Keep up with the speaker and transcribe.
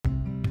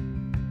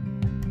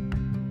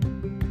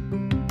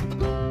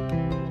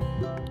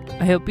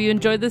I hope you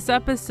enjoyed this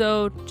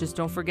episode. Just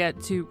don't forget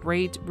to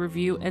rate,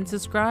 review, and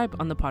subscribe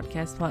on the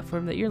podcast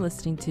platform that you're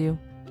listening to.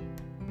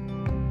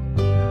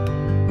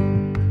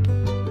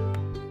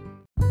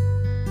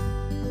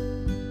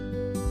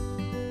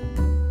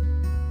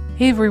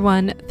 Hey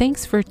everyone,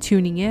 thanks for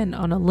tuning in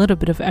on A Little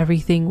Bit of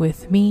Everything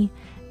with me,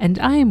 and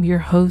I am your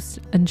host,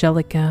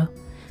 Angelica.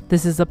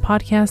 This is a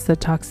podcast that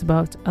talks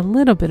about a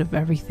little bit of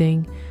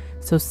everything,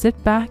 so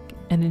sit back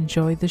and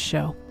enjoy the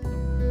show.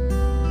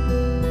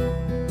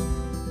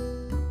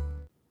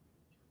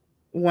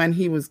 When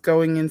he was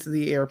going into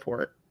the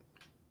airport.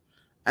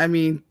 I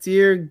mean,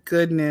 dear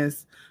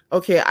goodness.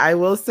 Okay, I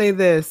will say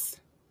this.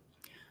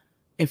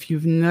 If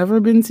you've never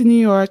been to New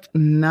York,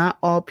 not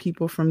all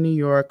people from New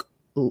York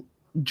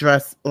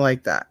dress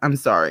like that. I'm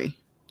sorry.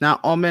 Not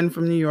all men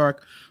from New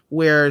York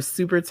wear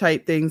super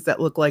tight things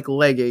that look like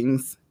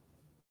leggings.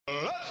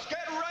 Let's get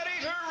ready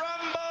to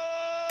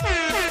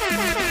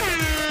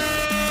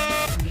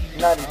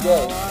rumble!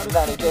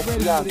 90 Day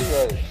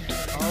Fiancé.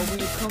 Oh,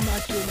 we come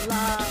at you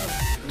live.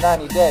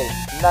 90 Day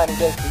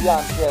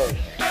Fiancé.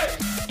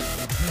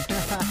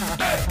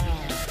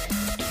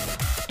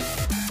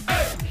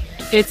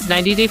 It's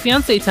 90 Day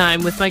Fiancé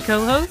time with my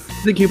co-host,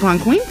 The Coupon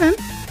Queen Pin.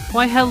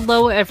 Why,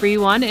 hello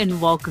everyone,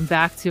 and welcome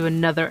back to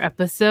another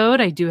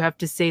episode. I do have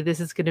to say this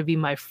is going to be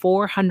my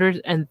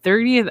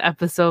 430th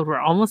episode. We're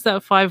almost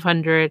at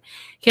 500.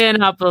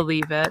 Cannot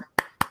believe it.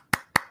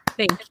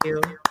 Thank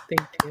you.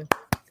 Thank you.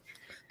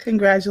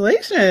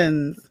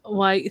 Congratulations.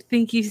 Why,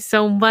 thank you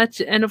so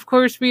much. And of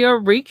course, we are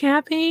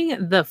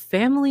recapping The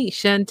Family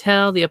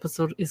Chantel. The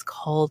episode is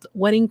called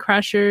Wedding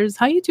Crashers.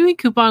 How you doing,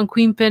 Coupon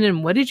Queen Pin?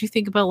 And what did you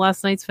think about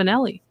last night's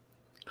finale?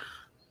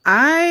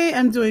 I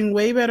am doing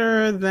way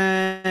better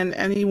than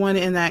anyone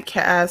in that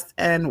cast.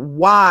 And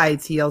why,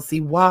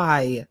 TLC?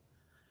 Why?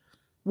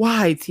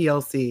 Why,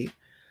 TLC?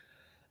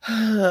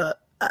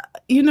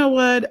 You know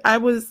what?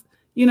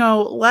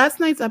 Last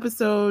night's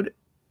episode,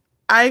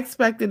 I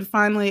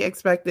finally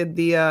expected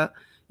the,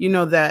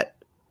 that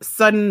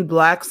sudden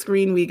black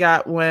screen we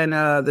got when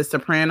The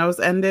Sopranos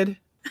ended.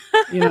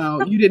 You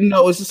didn't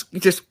know it was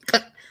just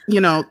cut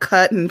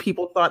and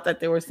people thought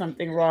that there was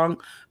something wrong.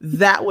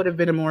 That would have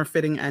been a more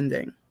fitting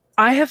ending.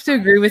 I have to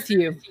agree with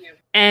you.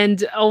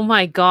 And oh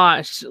my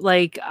gosh,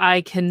 like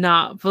I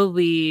cannot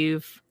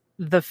believe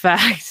the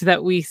fact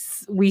that we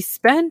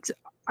spent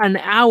an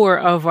hour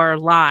of our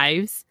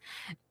lives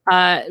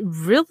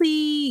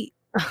really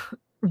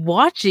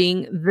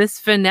watching this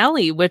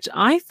finale, which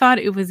I thought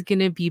it was going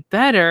to be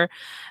better,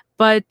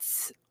 but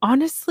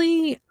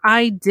honestly,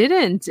 I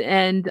didn't.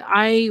 And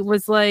I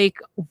was like,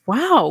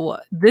 wow,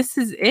 this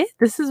is it.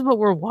 This is what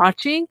we're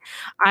watching.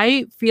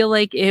 I feel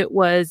like it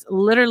was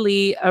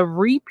literally a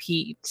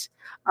repeat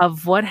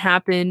of what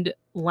happened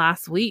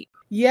last week.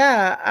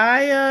 Yeah,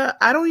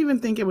 I don't even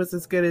think it was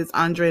as good as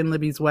Andre and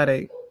Libby's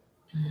wedding.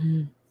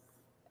 Mm-hmm.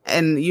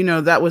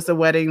 And, that was the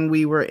wedding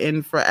we were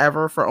in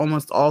forever for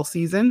almost all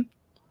season.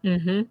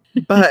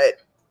 Mm-hmm.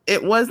 But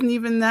it wasn't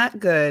even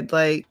that good.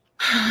 Like,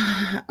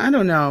 I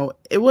don't know.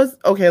 It was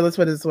okay. Let's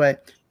put it this way.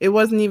 It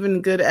wasn't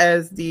even good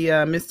as the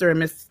Mr.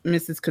 and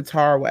Mrs.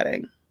 Qatar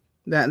wedding.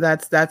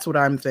 That's what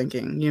I'm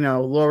thinking.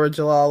 Laura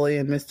Jalali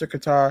and Mr.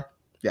 Qatar.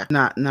 Yeah,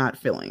 not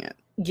feeling it.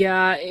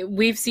 Yeah,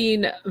 we've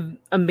seen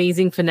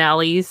amazing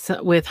finales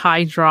with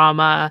high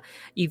drama,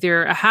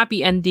 either a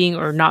happy ending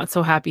or not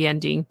so happy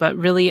ending. But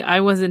really,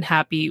 I wasn't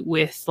happy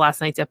with last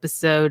night's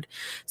episode.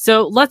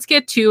 So let's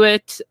get to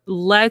it.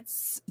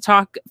 Let's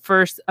talk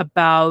first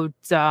about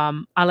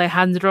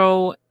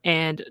Alejandro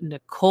and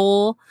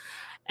Nicole,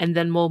 and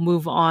then we'll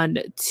move on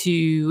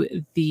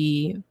to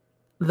the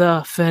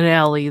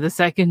finale, the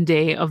second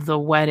day of the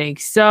wedding.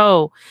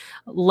 So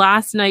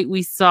last night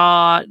we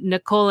saw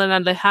Nicole and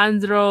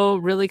Alejandro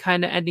really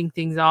kind of ending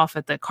things off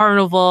at the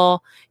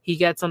carnival. He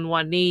gets on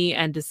one knee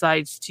and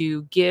decides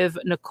to give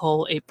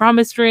Nicole a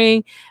promise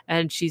ring,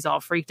 and she's all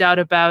freaked out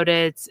about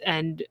it.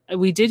 And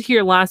we did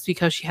hear last week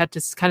how she had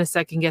to kind of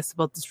second guess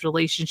about this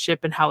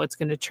relationship and how it's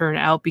going to turn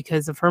out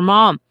because of her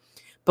mom.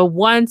 But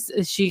once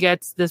she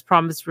gets this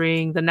promise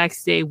ring, the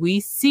next day we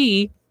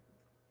see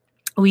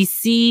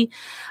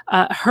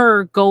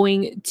her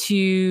going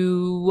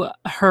to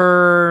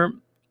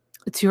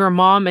her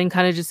mom and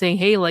kind of just saying,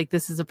 hey, like,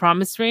 this is a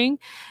promise ring.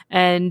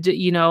 And,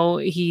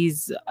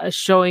 he's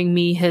showing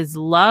me his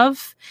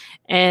love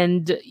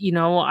and,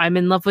 I'm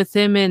in love with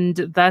him. And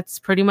that's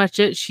pretty much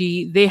it.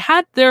 They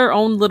had their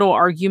own little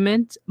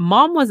argument.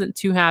 Mom wasn't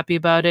too happy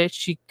about it.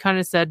 She kind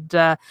of said,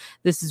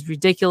 this is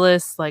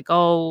ridiculous. Like,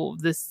 oh,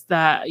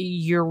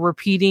 you're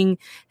repeating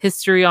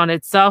history on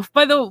itself.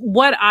 By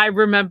what I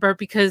remember,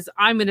 because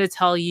I'm going to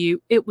tell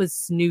you, it was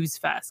snooze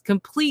fest,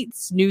 complete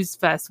snooze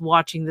fest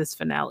watching this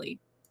finale.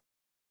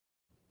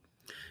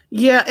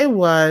 Yeah, it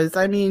was.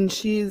 I mean,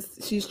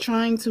 she's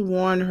trying to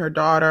warn her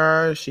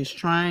daughter. She's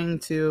trying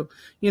to,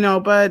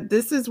 but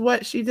this is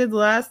what she did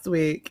last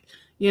week.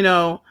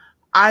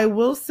 I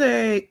will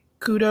say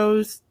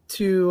kudos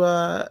to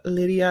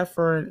Lydia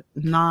for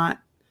not,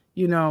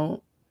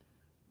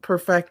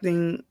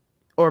 perfecting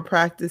or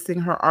practicing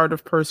her art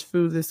of purse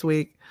food this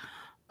week.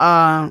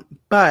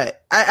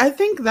 But I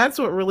think that's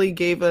what really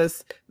gave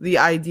us the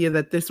idea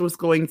that this was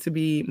going to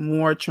be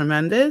more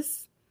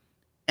tremendous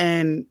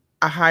and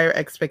a higher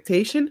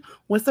expectation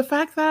was the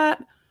fact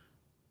that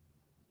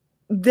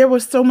there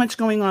was so much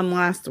going on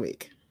last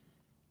week.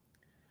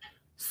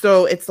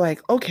 So it's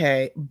like,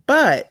 okay,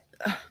 but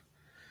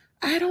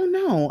I don't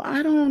know.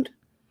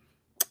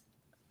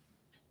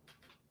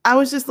 I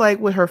was just like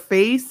with her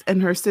face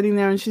and her sitting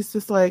there and she's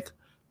just like,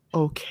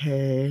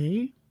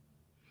 okay.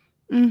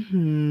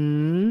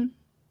 Mm-hmm.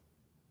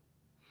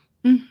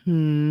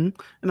 Mm-hmm.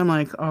 And I'm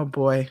like, oh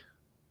boy.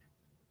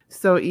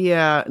 So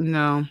yeah,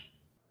 no.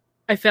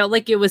 I felt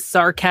like it was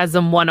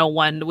sarcasm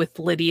 101 with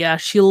Lydia.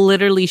 She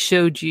literally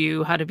showed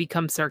you how to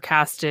become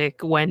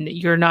sarcastic when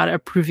you're not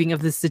approving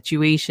of the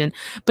situation.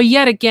 But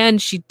yet again,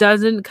 she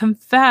doesn't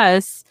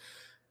confess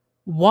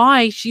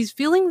why she's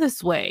feeling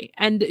this way.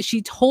 And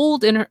she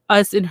told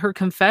us in her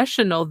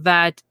confessional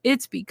that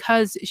it's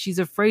because she's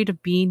afraid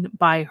of being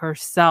by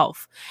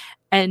herself.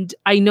 And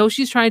I know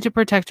she's trying to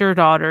protect her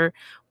daughter,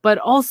 but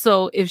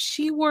also if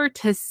she were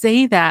to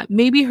say that,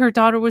 maybe her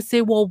daughter would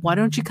say, well, why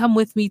don't you come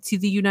with me to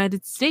the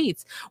United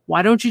States?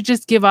 Why don't you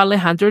just give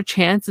Alejandro a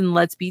chance and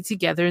let's be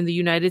together in the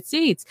United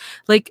States?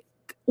 Like,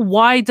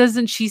 why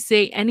doesn't she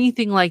say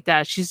anything like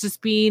that? She's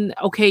just being,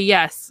 okay,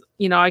 yes,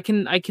 you know, I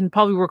can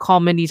probably recall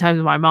many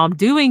times my mom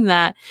doing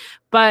that,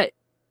 but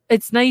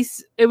it's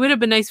nice. It would have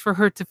been nice for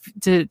her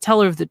to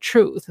tell her the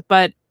truth,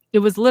 but it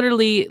was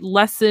literally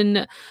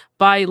lesson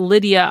by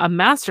Lydia, a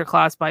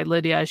masterclass by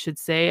Lydia, I should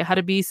say, how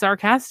to be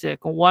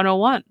sarcastic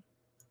 101.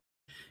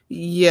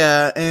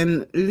 Yeah,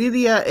 and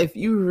Lydia, if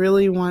you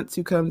really want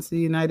to come to the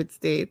United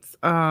States,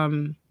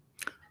 I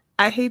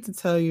hate to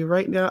tell you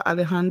right now,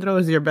 Alejandro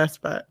is your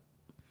best bet.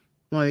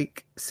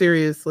 Like,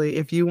 seriously,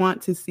 if you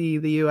want to see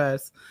the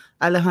US,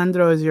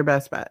 Alejandro is your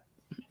best bet.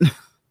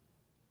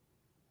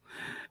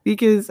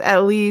 Because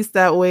at least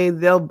that way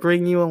they'll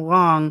bring you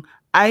along.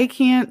 I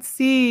can't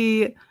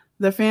see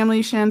the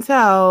family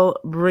Chantel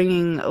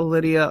bringing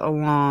Lydia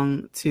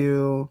along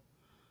to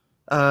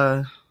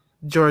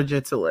Georgia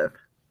to live.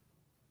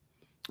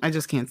 I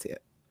just can't see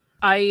it.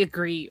 I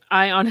agree.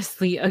 I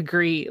honestly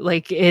agree.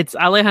 Like, it's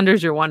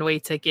Alejandro's your one-way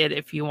ticket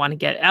if you want to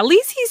get. At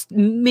least he's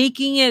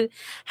making it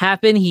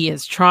happen. He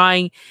is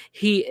trying.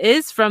 He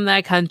is from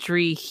that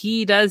country.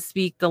 He does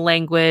speak the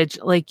language.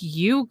 Like,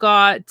 you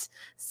got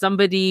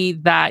somebody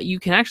that you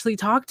can actually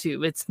talk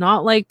to. It's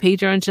not like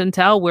Pedro and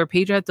Chantel, where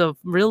Pedro had to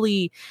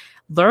really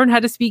learn how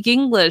to speak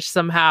English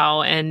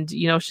somehow, and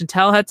you know,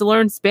 Chantel had to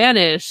learn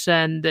Spanish,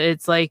 and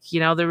it's like, you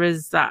know, there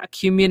was that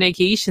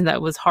communication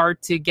that was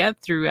hard to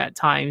get through at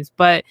times.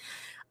 But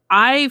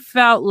I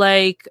felt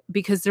like,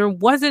 because there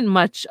wasn't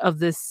much of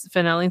this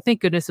finale, and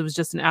thank goodness it was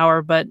just an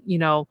hour, but you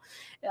know,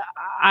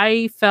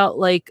 I felt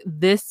like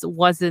this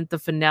wasn't the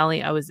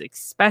finale I was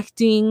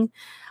expecting.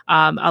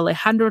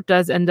 Alejandro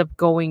does end up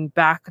going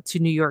back to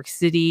New York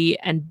City,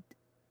 and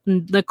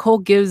Nicole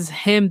gives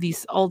him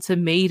this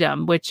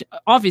ultimatum, which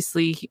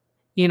obviously,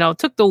 you know,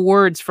 took the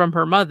words from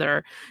her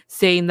mother,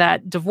 saying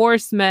that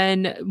divorced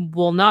men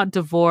will not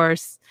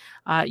divorce.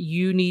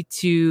 You need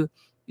to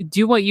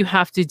do what you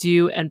have to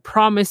do and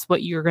promise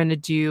what you're going to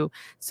do.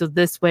 So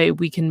this way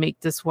we can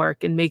make this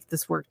work and make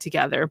this work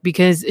together.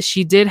 Because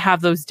she did have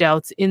those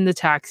doubts in the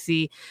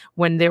taxi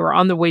when they were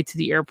on the way to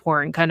the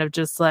airport, and kind of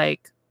just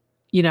like,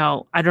 you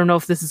know, I don't know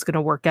if this is going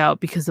to work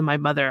out because of my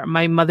mother.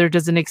 My mother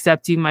doesn't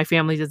accept you. My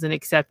family doesn't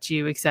accept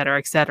you, etc.,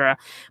 etc.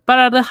 But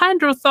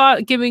Alejandro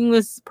thought giving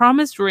this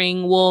promise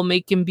ring will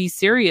make him be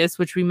serious,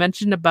 which we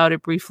mentioned about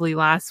it briefly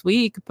last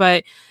week.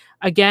 But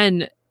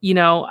again, you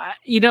know,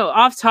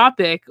 off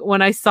topic,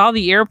 when I saw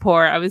the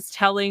airport, I was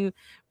telling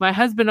my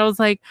husband, I was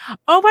like,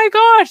 oh my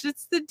gosh,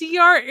 it's the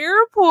DR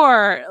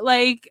airport.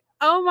 Like,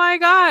 oh my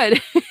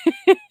God.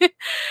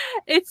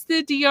 It's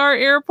the DR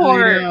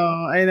airport.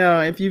 I know.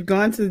 If you've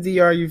gone to the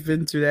DR, you've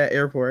been to that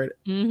airport.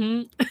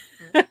 Mm-hmm.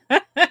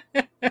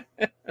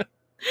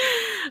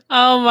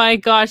 Oh my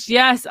gosh.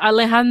 Yes.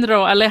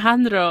 Alejandro. I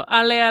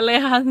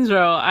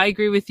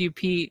agree with you,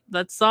 Pete.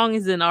 That song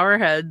is in our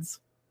heads.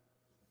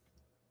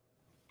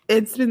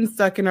 It's been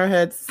stuck in our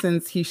heads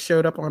since he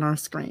showed up on our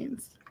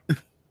screens.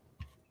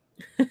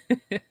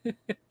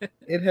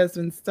 It has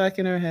been stuck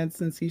in our heads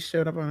since he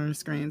showed up on our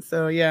screen.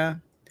 So yeah.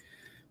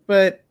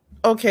 But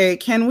okay,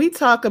 can we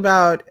talk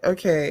about,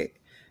 okay,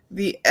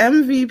 the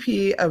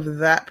MVP of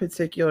that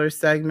particular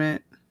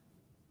segment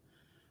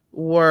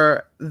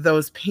were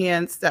those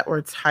pants that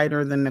were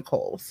tighter than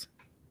Nicole's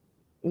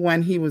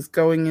when he was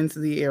going into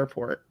the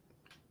airport.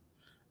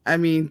 I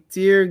mean,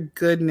 dear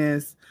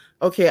goodness.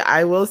 Okay,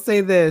 I will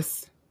say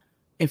this.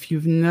 If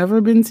you've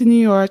never been to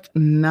New York,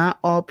 not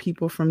all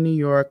people from New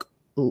York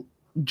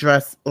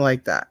dress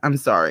like that. I'm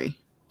sorry.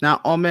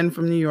 Not all men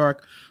from New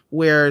York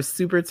wear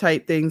super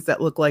tight things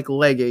that look like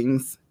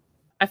leggings.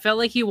 I felt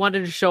like he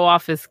wanted to show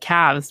off his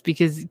calves,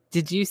 because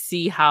did you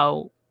see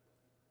how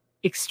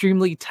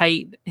extremely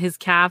tight his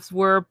calves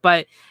were?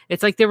 But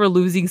it's like they were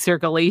losing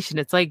circulation.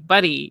 It's like,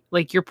 buddy,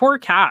 like, your poor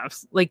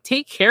calves, like,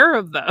 take care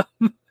of them.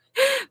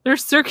 Their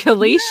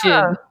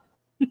circulation.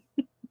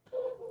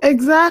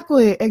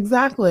 Exactly.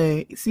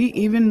 See,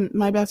 even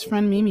my best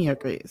friend Mimi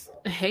agrees.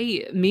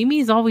 Hey,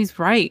 Mimi's always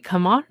right.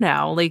 Come on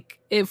now. Like,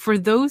 for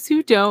those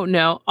who don't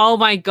know, oh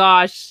my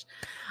gosh,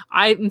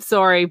 I'm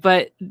sorry,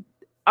 but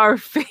our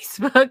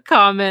Facebook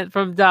comment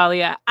from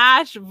Dahlia,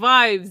 Ash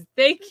vibes.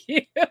 Thank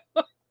you.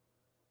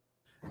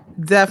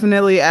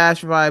 Definitely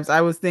Ash vibes.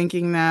 I was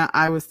thinking that,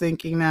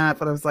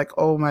 but I was like,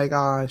 oh my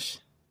gosh.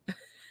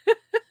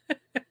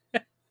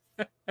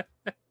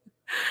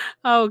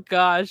 Oh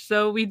gosh.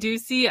 So we do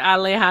see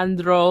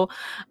Alejandro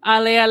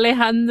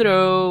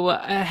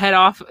head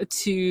off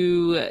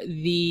to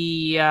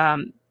the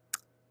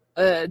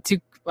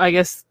to I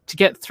guess to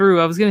get through.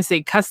 I was going to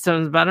say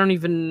customs, but I don't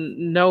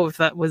even know if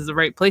that was the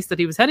right place that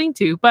he was heading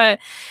to. But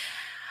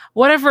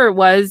whatever it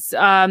was,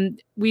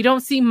 we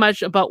don't see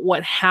much about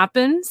what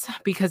happens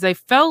because I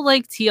felt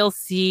like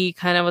TLC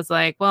kind of was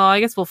like, well, I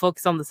guess we'll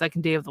focus on the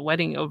second day of the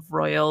wedding of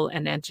Royal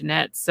and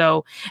Anjanette.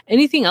 So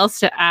anything else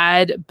to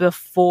add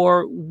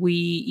before we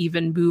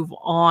even move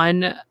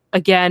on?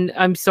 Again,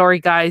 I'm sorry,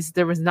 guys.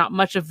 There was not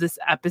much of this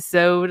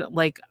episode.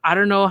 Like, I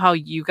don't know how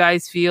you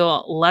guys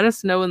feel. Let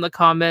us know in the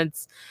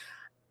comments.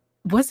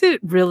 Was it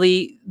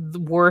really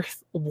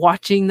worth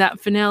watching that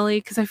finale?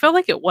 Because I felt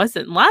like it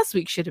wasn't. Last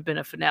week should have been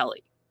a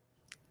finale.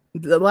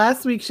 The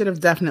last week should have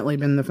definitely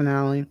been the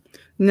finale.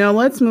 Now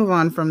let's move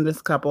on from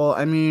this couple.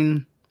 I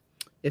mean,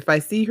 if I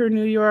see her in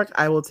New York,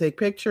 I will take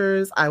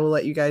pictures. I will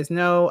let you guys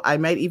know. I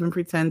might even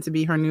pretend to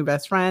be her new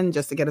best friend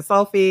just to get a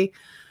selfie,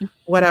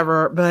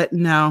 whatever. But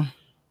no.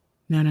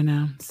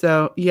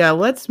 So yeah,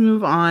 let's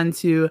move on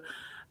to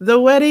the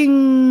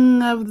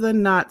wedding of the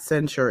not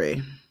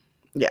century.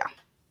 Yeah.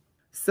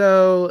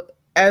 So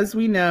as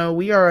we know,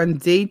 we are on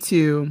day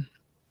 2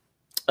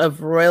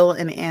 of Royal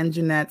and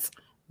Anjanette's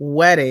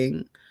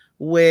wedding,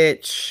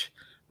 which,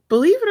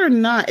 believe it or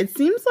not, it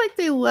seems like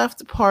they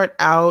left part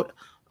out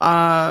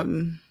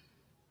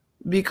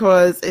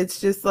because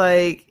it's just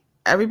like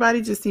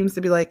everybody just seems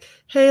to be like,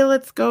 hey,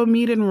 let's go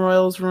meet in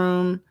Royal's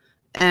room.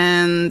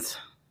 And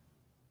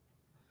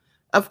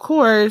of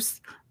course,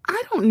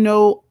 I don't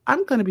know.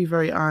 I'm going to be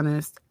very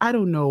honest. I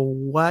don't know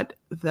what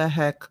the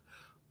heck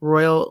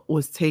Royal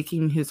was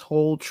taking his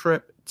whole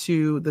trip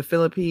to the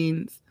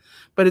Philippines,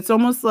 but it's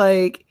almost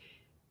like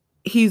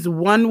he's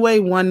one way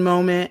one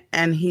moment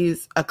and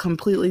he's a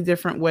completely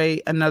different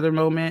way another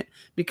moment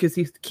because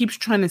he keeps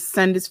trying to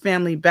send his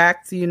family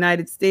back to the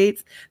United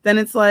States. Then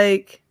it's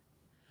like,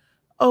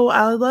 oh,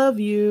 I love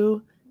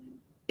you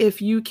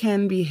if you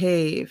can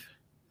behave.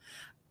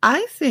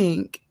 I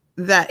think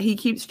that he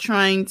keeps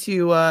trying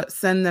to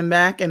send them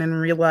back and then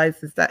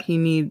realizes that he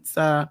needs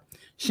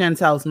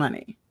Chantel's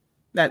money.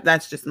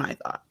 That's just my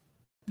thought.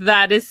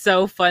 That is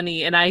so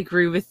funny, and I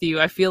agree with you.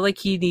 I feel like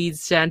he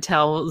needs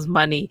Chantel's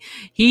money.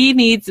 He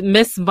needs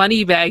Miss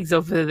Moneybags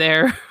over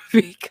there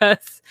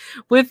because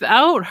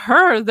without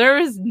her, there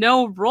is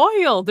no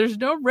Royal, there's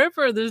no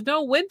River, there's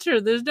no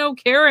Winter, there's no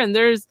Karen,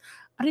 I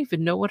don't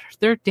even know what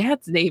their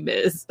dad's name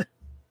is.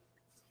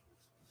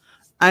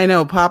 I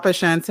know, Papa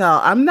Chantel.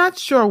 I'm not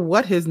sure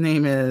what his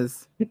name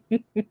is.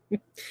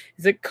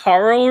 Is it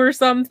Carl or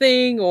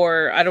something?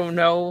 Or I don't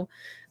know.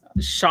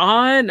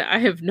 Sean? I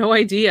have no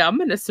idea. I'm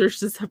going to search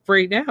this up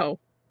right now.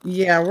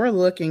 Yeah, we're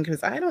looking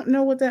because I don't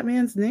know what that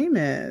man's name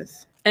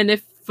is. And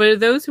if for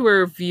those who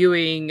are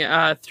viewing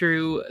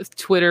through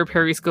Twitter,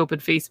 Periscope,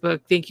 and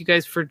Facebook, thank you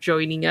guys for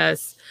joining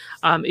us.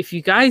 If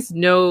you guys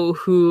know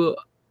who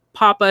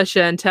Papa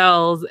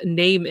Chantel's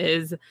name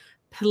is,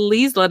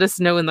 please let us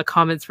know in the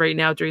comments right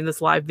now during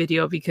this live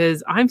video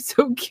because I'm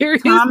so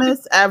curious.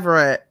 Thomas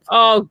Everett.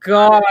 Oh,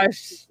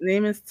 gosh. His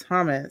name is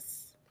Thomas.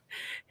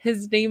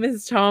 His name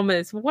is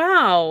Thomas.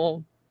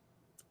 Wow.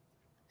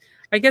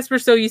 I guess we're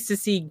so used to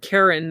seeing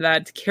Karen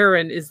that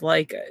Karen is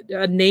like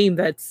a name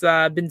that's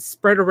been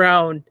spread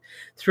around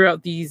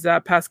throughout these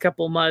past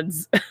couple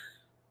months.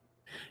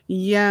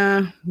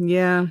 Yeah.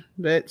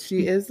 But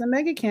she is a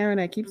mega Karen.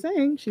 I keep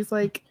saying she's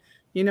like,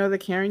 you know, the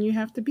Karen you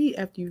have to beat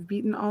after you've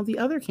beaten all the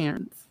other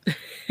Karens.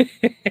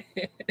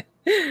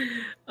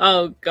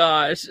 Oh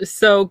gosh.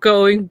 So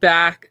going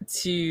back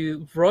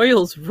to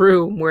Royal's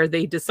room where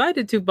they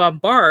decided to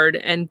bombard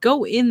and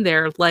go in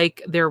there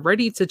like they're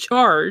ready to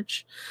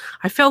charge.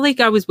 I felt like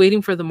I was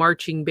waiting for the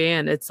marching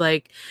band. It's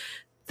like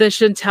the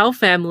Chantel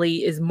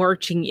family is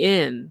marching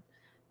in.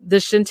 The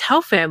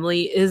Chantel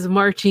family is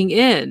marching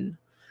in.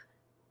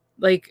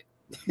 Like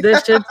the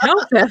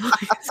Chantel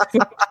family is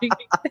marching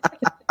in.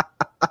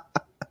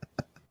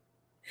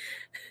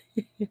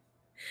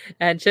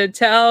 And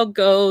Chantel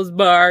goes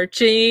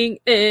marching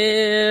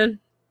in.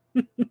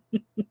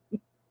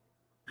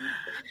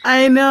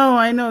 I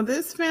know.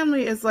 This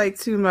family is like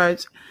too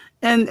much.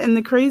 And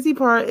the crazy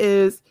part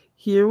is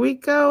here we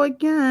go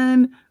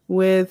again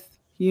with,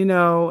 you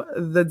know,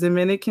 the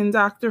Dominican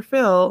Dr.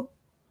 Phil.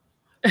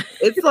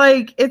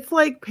 It's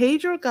like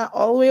Pedro got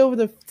all the way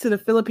over to the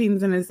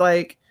Philippines and is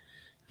like,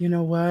 you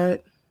know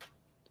what?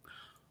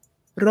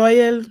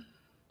 Royal,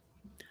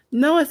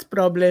 no es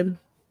problem.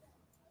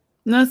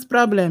 No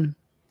problem.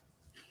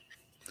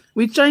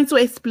 We're trying to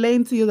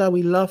explain to you that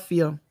we love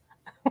you.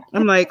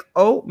 I'm like,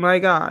 oh my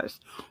gosh,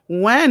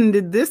 when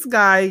did this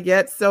guy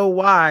get so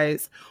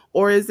wise?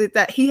 Or is it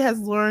that he has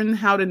learned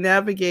how to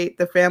navigate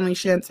the family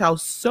Chantel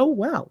so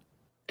well?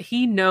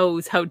 He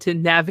knows how to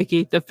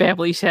navigate the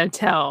family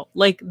Chantel.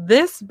 Like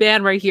this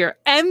man right here,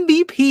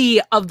 MVP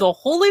of the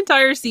whole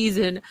entire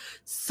season.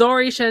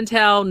 Sorry,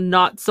 Chantel,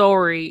 not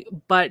sorry,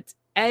 but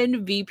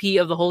MVP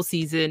of the whole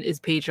season is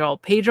Pedro.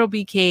 Pedro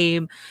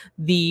became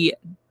the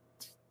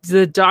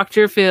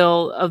Dr.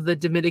 Phil of the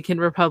Dominican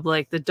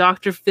Republic, the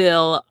Dr.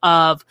 Phil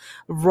of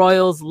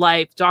Royal's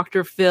life,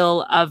 Dr.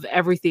 Phil of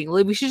everything.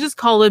 Like, we should just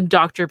call him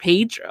Dr.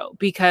 Pedro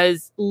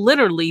because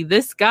literally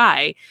this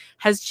guy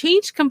has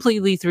changed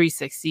completely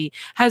 360,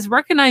 has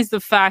recognized the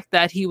fact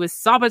that he was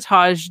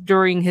sabotaged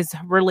during his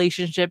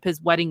relationship,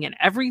 his wedding, and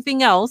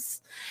everything else.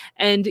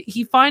 And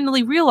he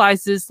finally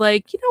realizes,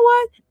 like, you know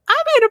what?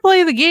 I'm here to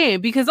play the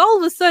game because all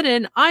of a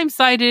sudden I'm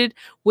sided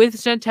with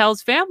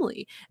Chantel's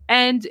family.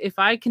 And if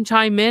I can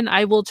chime in,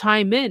 I will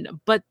chime in.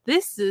 But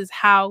this is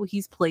how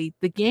he's played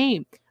the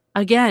game.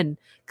 Again,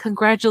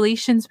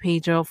 congratulations,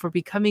 Pedro, for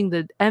becoming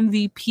the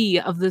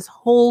MVP of this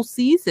whole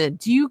season.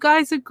 Do you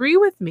guys agree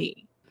with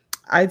me?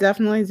 I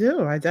definitely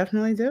do. I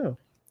definitely do.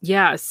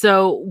 Yeah.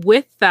 So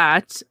with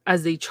that,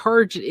 as they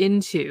charge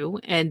into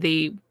and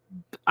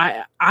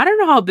I don't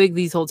know how big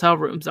these hotel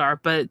rooms are,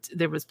 but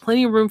there was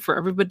plenty of room for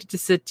everybody to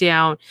sit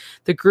down.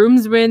 The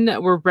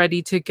groomsmen were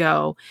ready to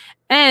go.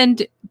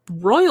 And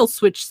Royal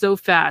switched so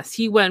fast.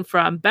 He went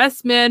from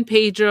best man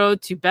Pedro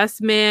to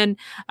best man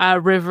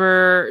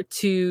River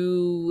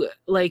to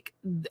like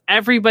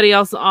everybody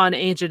else on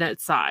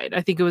Anjanette's side.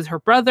 I think it was her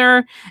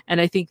brother,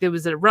 and I think there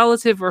was a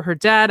relative or her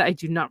dad. I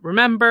do not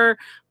remember.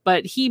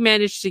 But he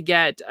managed to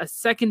get a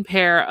second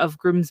pair of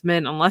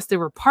groomsmen, unless they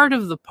were part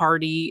of the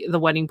party, the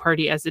wedding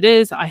party as it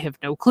is. I have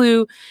no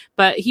clue.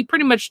 But he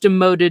pretty much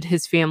demoted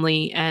his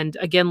family. And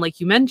again,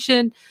 like you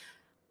mentioned,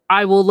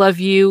 I will love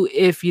you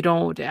if you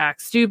don't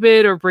act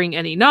stupid or bring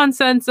any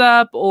nonsense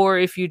up, or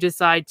if you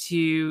decide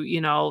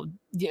to,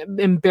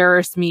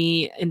 embarrass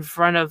me in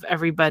front of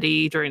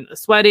everybody during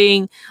this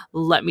wedding.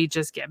 Let me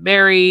just get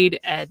married.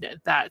 And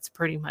that's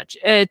pretty much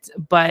it.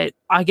 But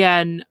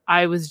again,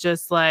 I was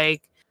just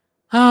like,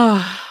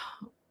 oh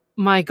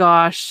my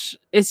gosh.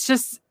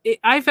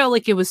 I felt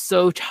like it was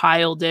so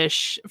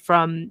childish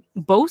from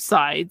both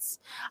sides.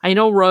 I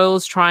know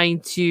Royal's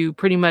trying to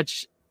pretty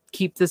much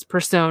keep this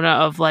persona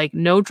of like,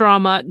 no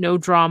drama, no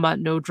drama,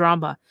 no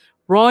drama.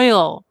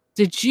 Royal,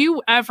 did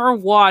you ever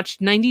watch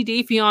 90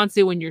 Day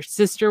Fiancé when your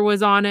sister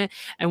was on it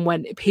and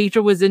when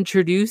Pedro was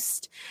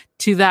introduced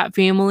to that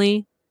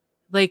family?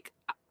 Like,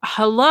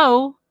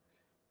 hello?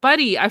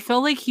 Buddy, I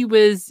felt like he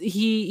was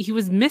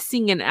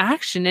missing in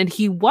action, and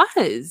he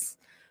was.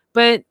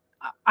 But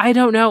I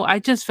don't know. I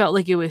just felt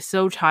like it was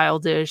so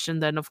childish.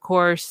 And then, of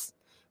course,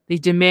 they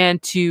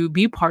demand to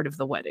be part of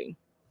the wedding.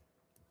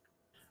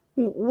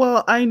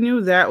 Well, I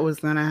knew that was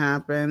going to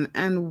happen.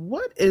 And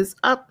what is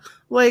up?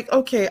 Like,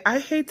 okay, I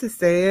hate to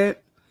say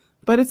it,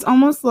 but it's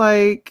almost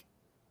like,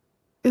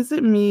 is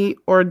it me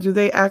or do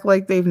they act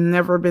like they've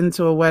never been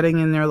to a wedding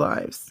in their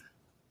lives?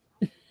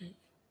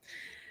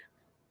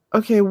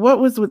 Okay, what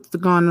was with the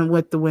Gone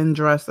with the Wind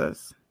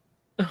dresses?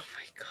 Oh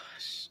my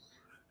gosh.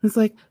 It's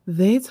like,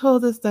 they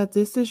told us that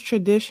this is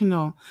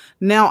traditional.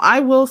 Now,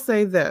 I will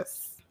say this.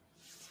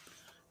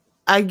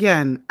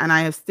 Again, and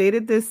I have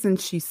stated this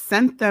since she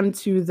sent them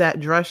to that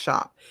dress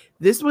shop.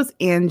 This was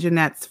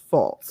Anjanette's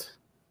fault.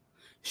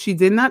 She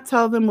did not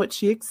tell them what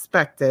she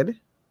expected.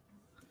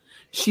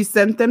 She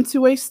sent them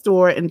to a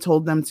store and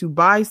told them to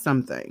buy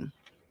something.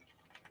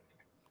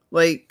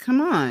 Like,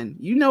 come on.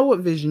 You know what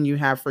vision you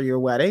have for your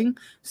wedding.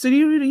 So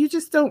you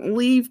just don't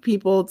leave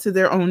people to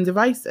their own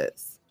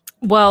devices.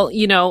 Well,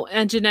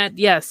 Anjanette,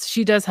 yes,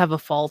 she does have a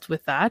fault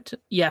with that.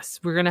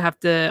 Yes, we're going to have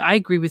to, I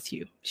agree with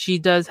you. She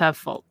does have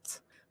faults.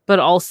 But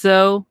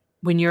also,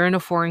 when you're in a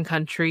foreign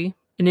country,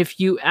 and if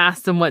you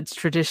ask them what's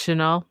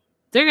traditional,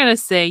 they're going to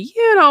say,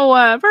 you know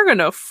what, we're going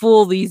to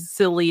fool these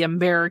silly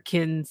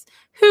Americans.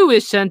 Who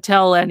is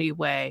Chantel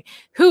anyway?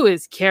 Who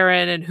is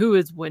Karen and who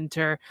is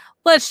Winter?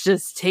 Let's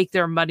just take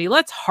their money.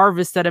 Let's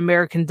harvest that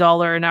American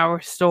dollar in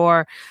our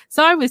store.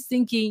 So I was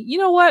thinking, you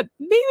know what?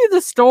 Maybe the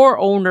store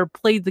owner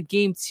played the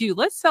game too.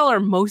 Let's sell our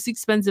most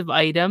expensive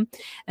item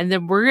and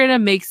then we're going to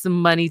make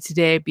some money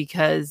today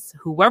because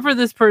whoever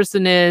this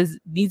person is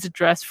needs a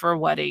dress for a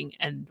wedding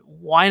and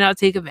why not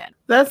take advantage?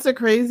 That's the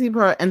crazy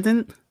part. And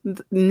then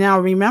now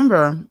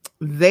remember,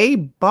 they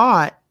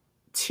bought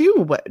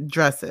two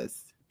dresses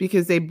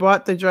because they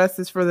bought the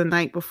dresses for the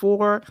night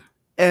before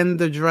and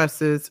the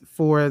dresses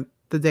for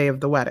the day of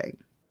the wedding.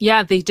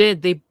 Yeah, they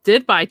did. They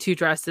did buy two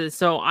dresses.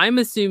 So I'm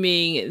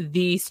assuming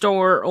the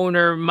store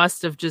owner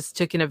must have just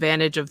taken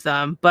advantage of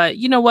them. But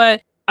you know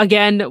what?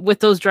 Again,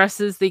 with those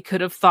dresses, they could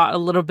have thought a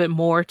little bit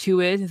more to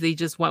it. They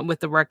just went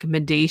with the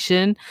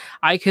recommendation.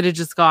 I could have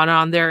just gone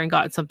on there and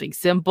got something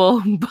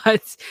simple.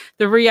 But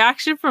the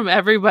reaction from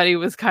everybody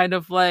was kind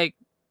of like,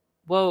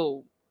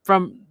 whoa,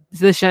 from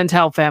the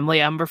Chantel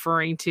family I'm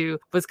referring to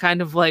was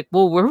kind of like,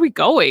 well, where are we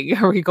going?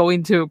 Are we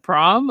going to a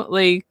prom?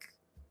 Like,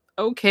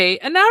 Okay.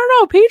 And I don't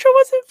know, Pedro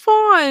wasn't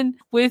fun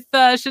with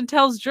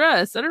Chantel's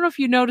dress. I don't know if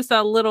you noticed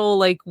that little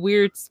like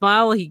weird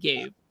smile he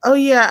gave. Oh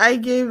yeah, I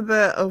gave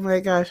the oh my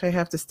gosh, I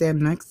have to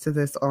stand next to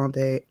this all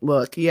day.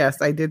 Look,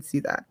 yes, I did see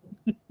that.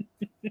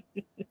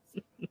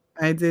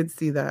 I did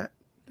see that.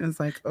 It's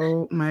like,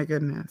 oh my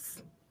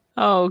goodness.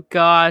 Oh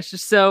gosh.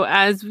 So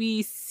as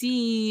we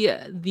see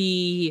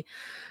the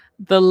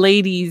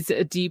ladies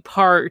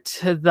depart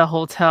the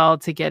hotel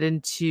to get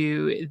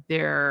into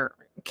their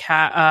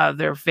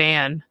their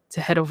van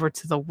to head over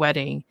to the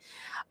wedding.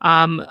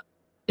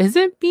 Is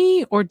it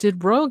me or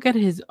did Royal get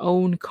his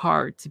own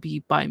car to be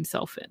by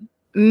himself in?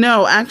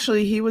 No,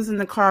 actually, he was in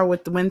the car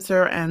with the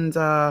Winter and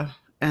a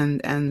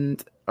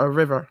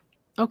River.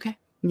 Okay.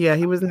 Yeah,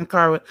 he was in the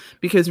car with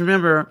because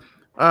remember,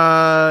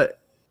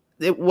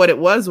 what it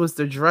was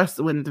the dress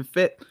wouldn't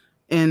fit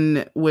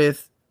in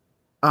with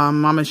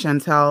Mama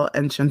Chantel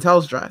and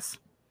Chantel's dress.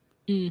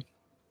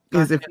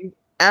 Because if you've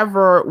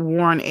ever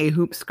worn a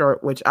hoop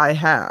skirt, which I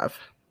have,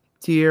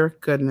 dear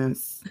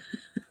goodness,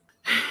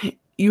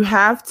 you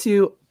have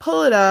to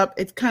pull it up.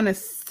 It kind of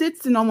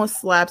sits and almost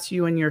slaps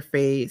you in your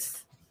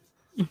face.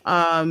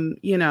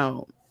 You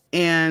know,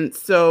 and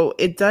so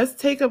it does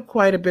take up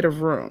quite a bit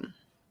of room.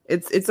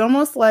 It's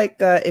almost like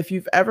if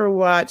you've ever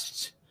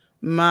watched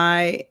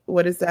my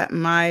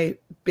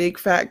Big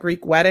Fat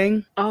Greek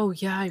Wedding. Oh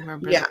yeah, I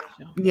remember. Yeah,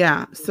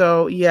 yeah.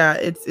 So yeah,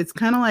 it's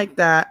kind of like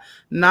that.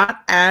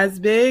 Not as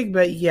big,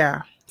 but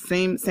yeah,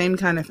 same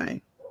kind of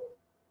thing.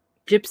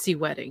 Gypsy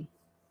wedding.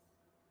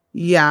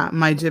 Yeah,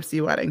 my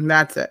gypsy wedding.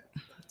 That's it.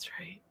 That's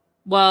right.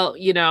 Well,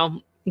 you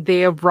know,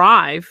 they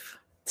arrive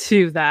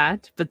to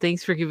that, but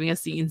thanks for giving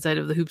us the inside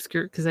of the hoop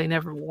skirt because I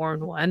never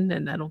worn one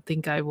and I don't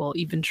think I will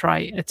even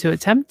try to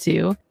attempt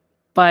to.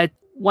 But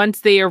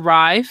once they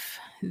arrive,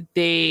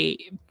 the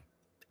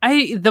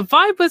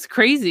vibe was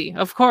crazy.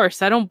 Of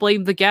course, I don't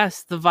blame the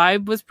guests. The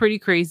vibe was pretty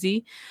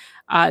crazy.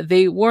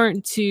 They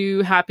weren't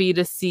too happy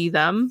to see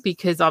them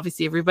because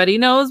obviously everybody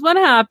knows what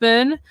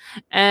happened.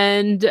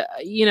 And,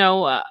 you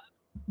know,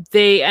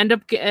 they end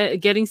up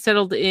getting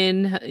settled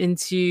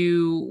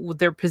into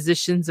their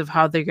positions of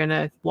how they're going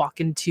to walk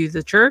into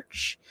the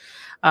church.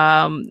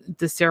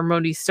 The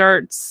ceremony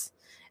starts.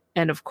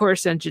 And of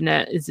course,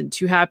 Jeanette isn't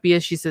too happy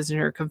as she says in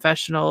her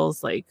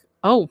confessionals, like,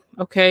 oh,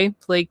 okay.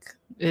 Like,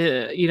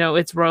 you know,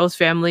 it's Royal's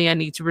family. I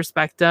need to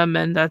respect them.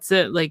 And that's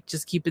it. Like,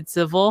 just keep it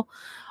civil.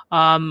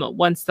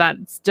 Once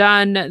that's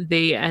done,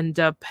 they end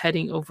up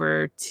heading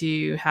over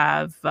to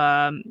have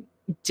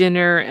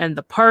dinner and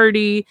the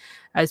party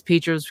as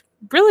Pedro's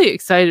really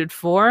excited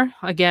for.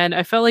 Again,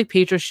 I felt like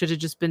Pedro should have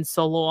just been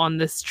solo on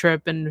this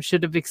trip and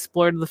should have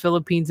explored the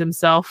Philippines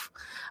himself.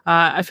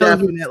 I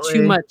felt like it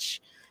was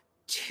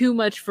too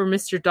much for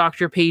Mr.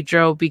 Dr.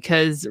 Pedro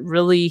because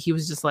really he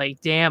was just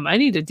like, damn, I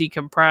need to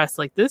decompress.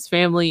 Like this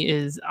family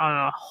is on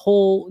a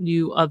whole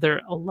new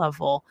other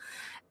level.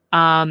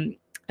 And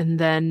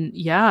then,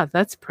 yeah,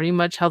 that's pretty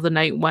much how the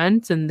night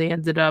went. And they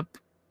ended up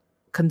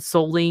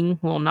consoling.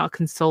 Well, not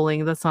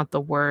consoling. That's not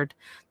the word.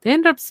 They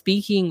ended up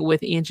speaking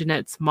with Aunt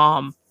Jeanette's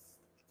mom.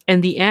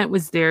 And the aunt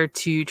was there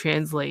to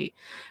translate.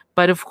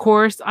 But of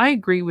course, I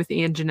agree with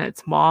Aunt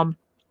Jeanette's mom.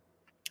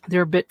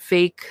 They're a bit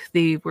fake.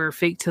 They were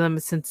fake to them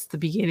since the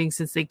beginning,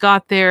 since they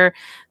got there.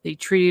 They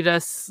treated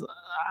us.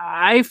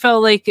 I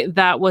felt like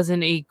that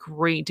wasn't a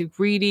great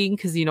greeting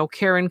because, you know,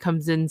 Karen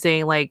comes in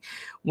saying, like,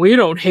 we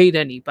don't hate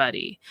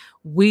anybody.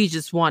 We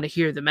just want to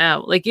hear them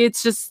out. Like,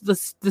 it's just the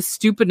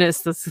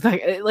stupidness that's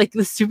like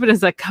the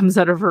stupidness that comes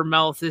out of her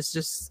mouth is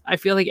just, I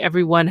feel like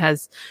everyone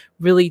has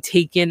really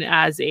taken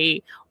as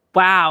a,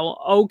 wow,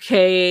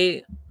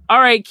 okay, all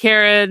right,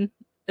 Karen.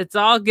 It's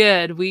all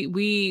good.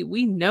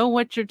 We know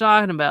what you're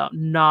talking about.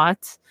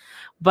 Not,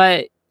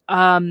 but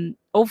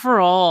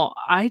overall,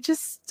 I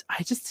just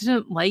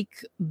didn't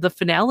like the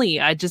finale.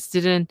 I just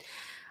didn't.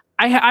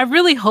 I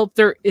really hope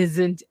there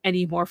isn't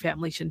any more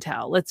Family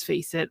Chantel. Let's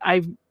face it.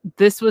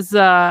 This was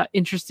a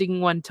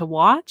interesting one to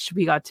watch.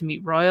 We got to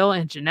meet Royal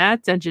and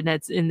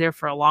Jeanette's in there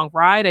for a long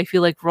ride. I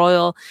feel like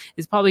Royal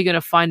is probably going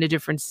to find a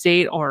different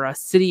state or a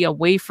city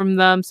away from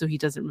them, so he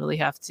doesn't really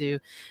have to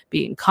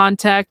be in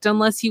contact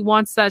unless he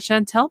wants that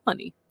Chantel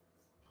money.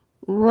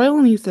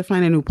 Royal needs to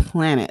find a new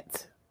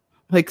planet.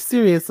 Like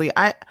seriously,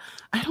 I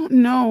don't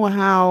know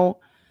how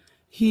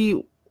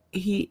he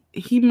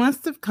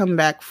must have come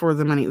back for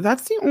the money.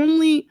 That's the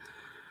only.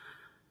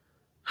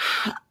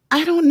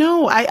 I don't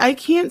know. I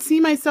can't see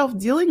myself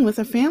dealing with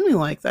a family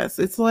like this.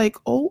 It's like,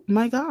 oh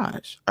my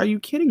gosh, are you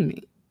kidding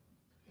me?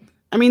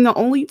 I mean, the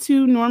only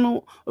three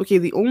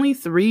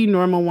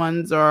normal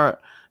ones are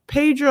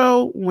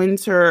Pedro,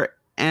 Winter,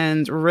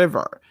 and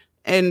River.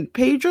 And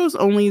Pedro's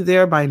only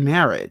there by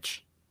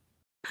marriage.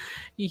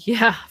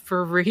 Yeah,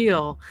 for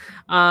real.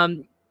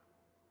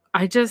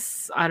 I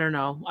don't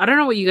know. I don't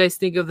know what you guys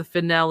think of the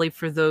finale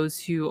for those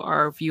who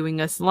are viewing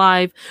us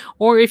live,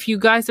 or if you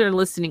guys are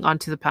listening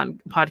onto the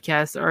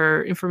podcast,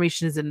 our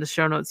information is in the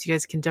show notes. You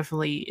guys can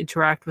definitely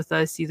interact with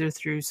us either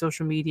through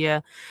social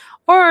media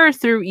or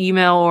through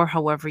email or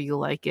however you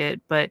like it.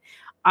 But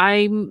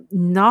I'm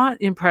not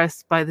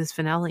impressed by this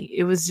finale.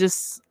 It was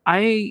just,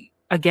 I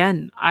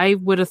again, I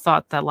would have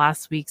thought that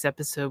last week's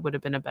episode would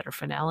have been a better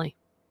finale.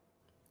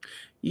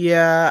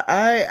 Yeah,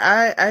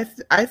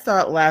 I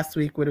thought last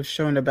week would have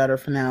shown a better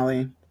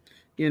finale.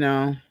 You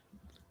know,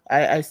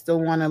 I still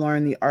want to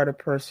learn the art of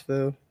purse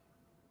foo.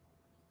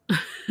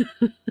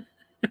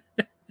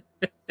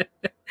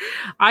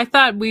 I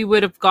thought we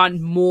would have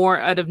gotten more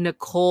out of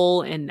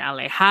Nicole and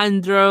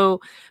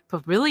Alejandro,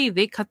 but really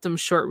they cut them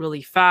short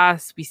really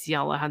fast. We see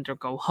Alejandro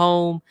go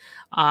home.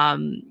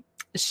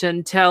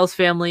 Chantel's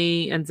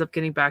family ends up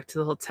getting back to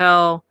the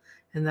hotel,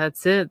 and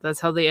that's it.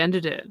 That's how they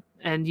ended it.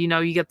 And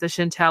you get the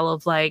Chantel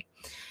of like,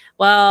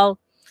 well,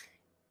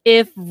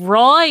 if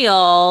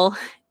Royal,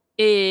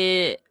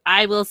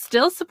 I will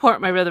still support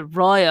my brother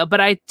Royal,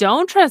 but I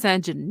don't trust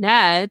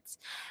Anjanette.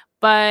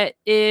 But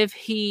if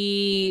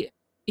he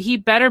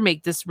better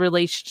make this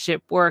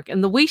relationship work.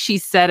 And the way she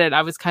said it,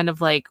 I was kind of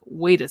like,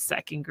 wait a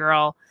second,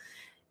 girl.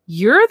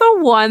 You're the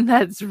one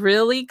that's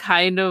really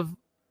kind of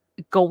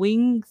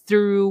going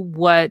through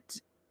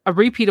a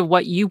repeat of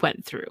what you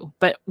went through,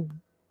 but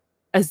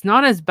it's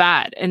not as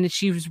bad. And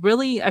she was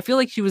really, I feel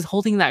like she was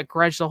holding that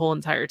grudge the whole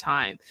entire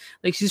time.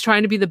 Like she's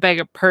trying to be the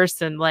bigger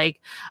person. Like,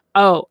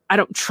 oh, I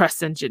don't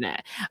trust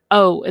Jeanette.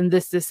 Oh, and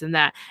this and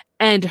that.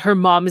 And her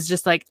mom is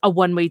just like a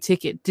one-way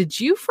ticket. Did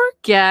you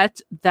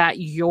forget that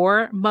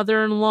your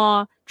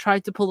mother-in-law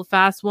tried to pull a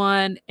fast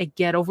one and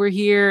get over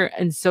here?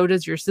 And so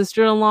does your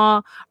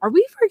sister-in-law. Are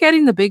we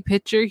forgetting the big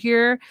picture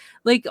here?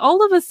 Like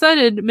all of a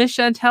sudden, Miss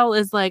Chantel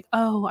is like,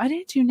 oh, I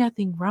didn't do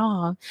nothing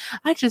wrong.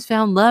 I just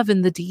found love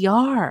in the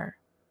DR.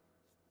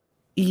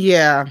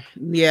 Yeah,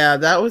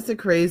 that was the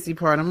crazy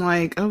part. I'm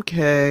like,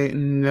 okay,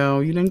 no,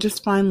 you didn't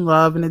just find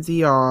love in a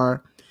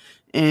DR.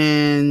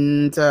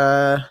 And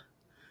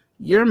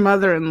your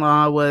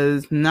mother-in-law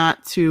was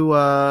not too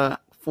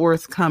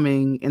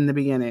forthcoming in the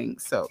beginning.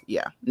 So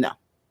yeah, no.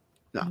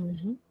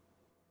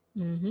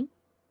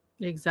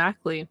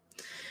 Exactly.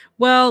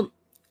 Well,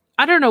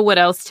 I don't know what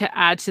else to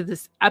add to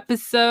this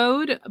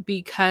episode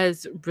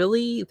because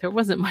really there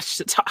wasn't much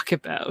to talk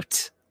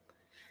about.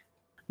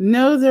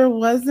 No, there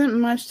wasn't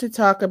much to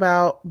talk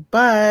about,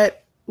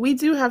 but we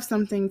do have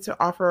something to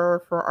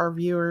offer for our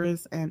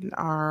viewers and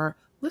our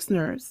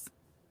listeners.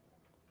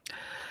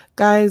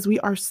 Guys, we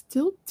are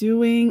still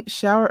doing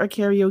Shower or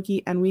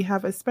Karaoke, and we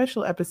have a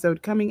special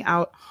episode coming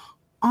out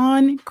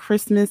on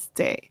Christmas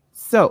Day.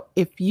 So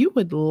if you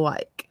would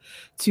like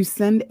to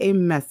send a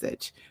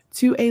message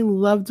to a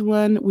loved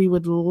one, we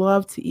would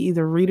love to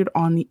either read it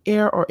on the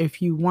air, or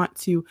if you want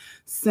to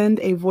send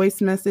a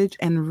voice message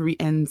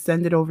and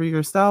send it over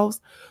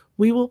yourselves,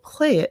 we will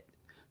play it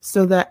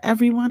so that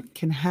everyone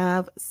can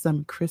have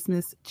some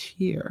Christmas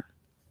cheer.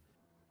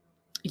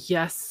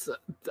 Yes,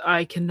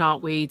 I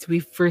cannot wait.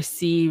 We've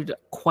received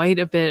quite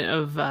a bit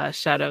of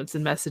shout outs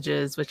and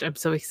messages, which I'm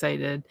so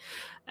excited.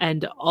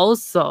 And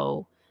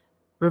also,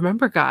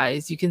 remember,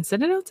 guys, you can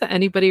send it out to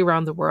anybody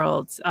around the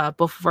world.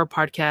 Both of our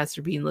podcasts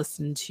are being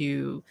listened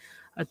to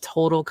a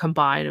total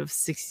combined of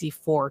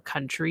 64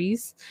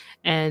 countries.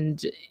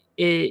 And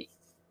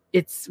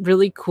it's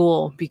really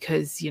cool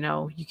because,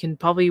 you can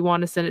probably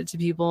want to send it to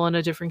people in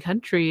a different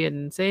country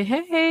and say,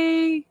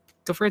 hey,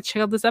 don't forget to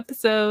check out this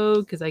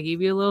episode because I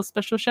gave you a little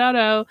special shout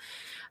out.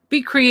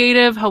 Be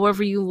creative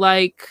however you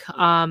like,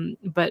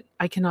 but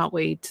I cannot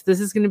wait. This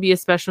is going to be a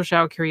special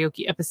shower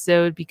karaoke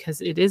episode because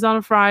it is on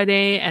a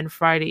Friday, and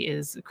Friday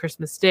is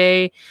Christmas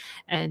Day,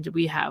 and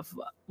we have,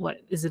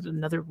 what is it,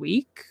 another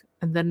week,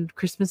 and then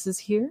Christmas is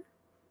here?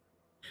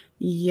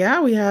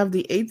 Yeah, we have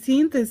the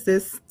 18th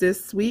is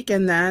this week,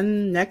 and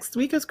then next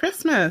week is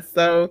Christmas.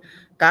 So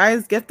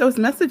guys, get those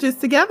messages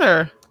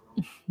together.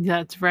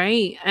 That's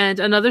right. And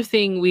another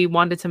thing we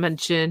wanted to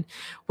mention,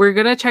 we're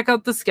going to check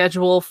out the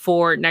schedule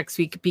for next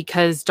week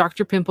because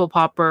Dr. Pimple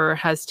Popper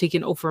has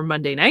taken over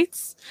Monday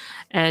nights.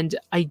 And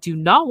I do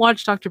not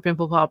watch Dr.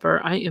 Pimple Popper.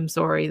 I am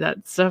sorry.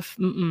 That stuff,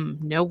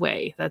 no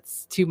way.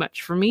 That's too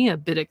much for me. A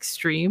bit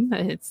extreme.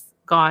 It's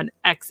gone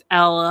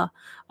XL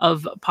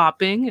of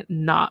popping.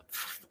 Not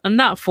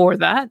for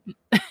that.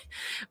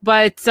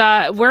 But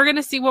we're going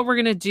to see what we're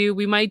going to do.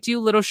 We might do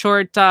little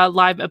short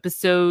live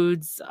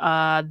episodes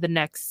the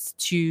next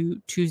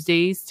 2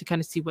 Tuesdays to kind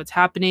of see what's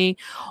happening.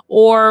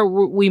 Or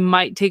we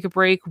might take a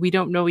break. We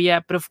don't know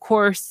yet. But of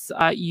course,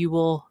 you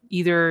will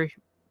either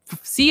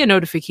see a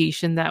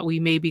notification that we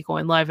may be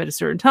going live at a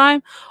certain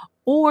time,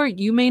 or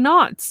you may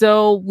not.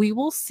 So we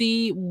will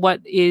see what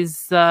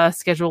is the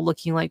schedule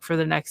looking like for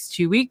the next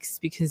 2 weeks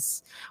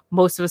because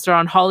most of us are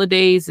on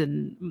holidays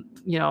and,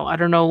 I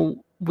don't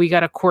know. We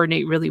got to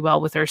coordinate really well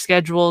with our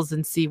schedules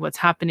and see what's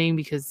happening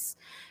because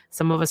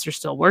some of us are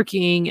still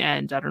working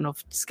and I don't know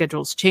if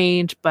schedules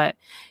change, but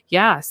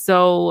yeah,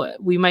 so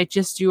we might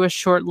just do a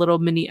short little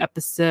mini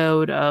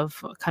episode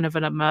of kind of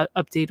an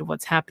update of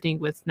what's happening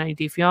with 90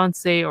 Day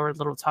Fiance or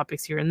little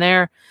topics here and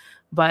there.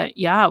 But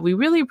yeah, we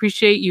really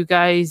appreciate you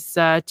guys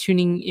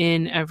tuning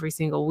in every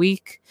single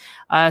week.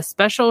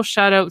 Special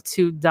shout out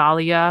to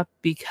Dahlia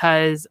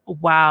because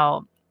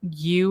wow,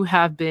 you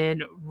have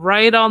been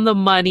right on the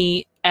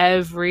money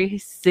every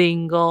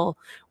single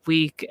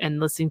week and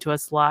listening to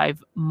us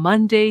live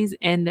Mondays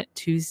and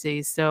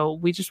Tuesdays. So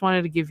we just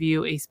wanted to give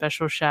you a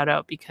special shout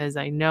out because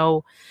I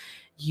know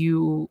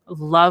you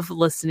love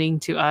listening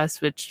to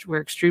us, which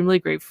we're extremely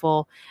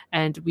grateful,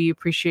 and we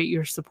appreciate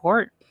your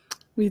support.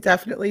 We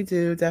definitely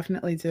do.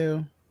 Definitely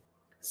do.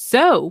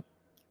 So,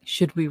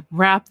 should we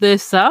wrap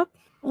this up?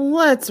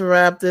 Let's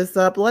wrap this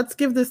up. Let's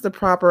give this the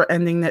proper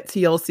ending that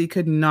TLC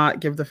could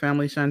not give the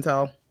family,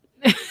 Chantel.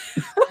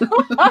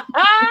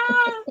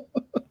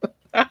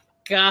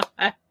 God.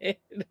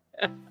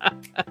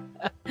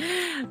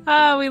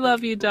 Oh, we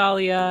love you,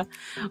 Dahlia.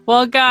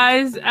 Well,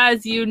 guys,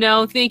 as you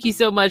know, thank you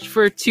so much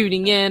for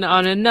tuning in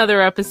on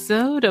another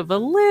episode of A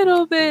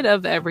Little Bit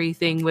of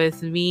Everything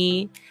with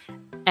me.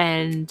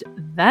 And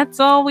that's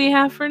all we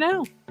have for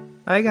now.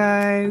 Bye,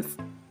 guys.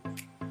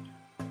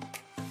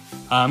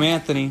 I'm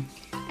Anthony.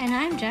 And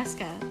I'm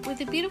Jessica with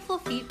the Beautiful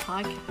Feet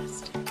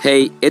podcast.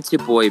 Hey, it's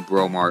your boy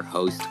Bromar,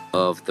 host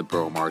of The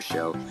Bromar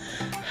Show.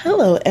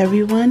 Hello,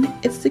 everyone.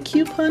 It's the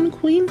Coupon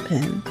Queen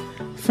Pin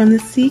from the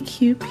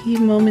CQP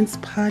Moments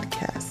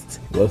podcast.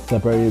 What's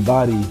up,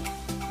 everybody?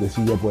 This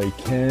is your boy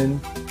Ken,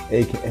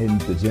 aka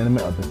the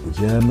Gentleman of the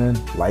Gentleman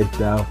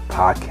Lifestyle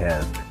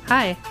Podcast.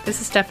 Hi,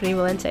 this is Stephanie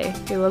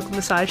Valente, your local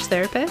massage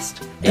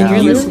therapist, And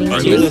you're listening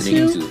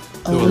to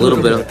a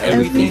little bit of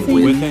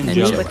everything with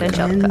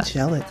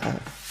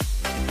Angelica.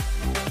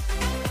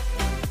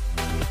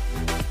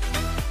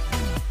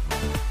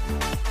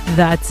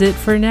 That's it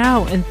for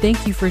now, and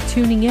thank you for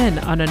tuning in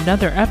on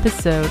another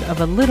episode of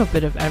A Little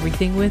Bit of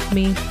Everything with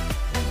me.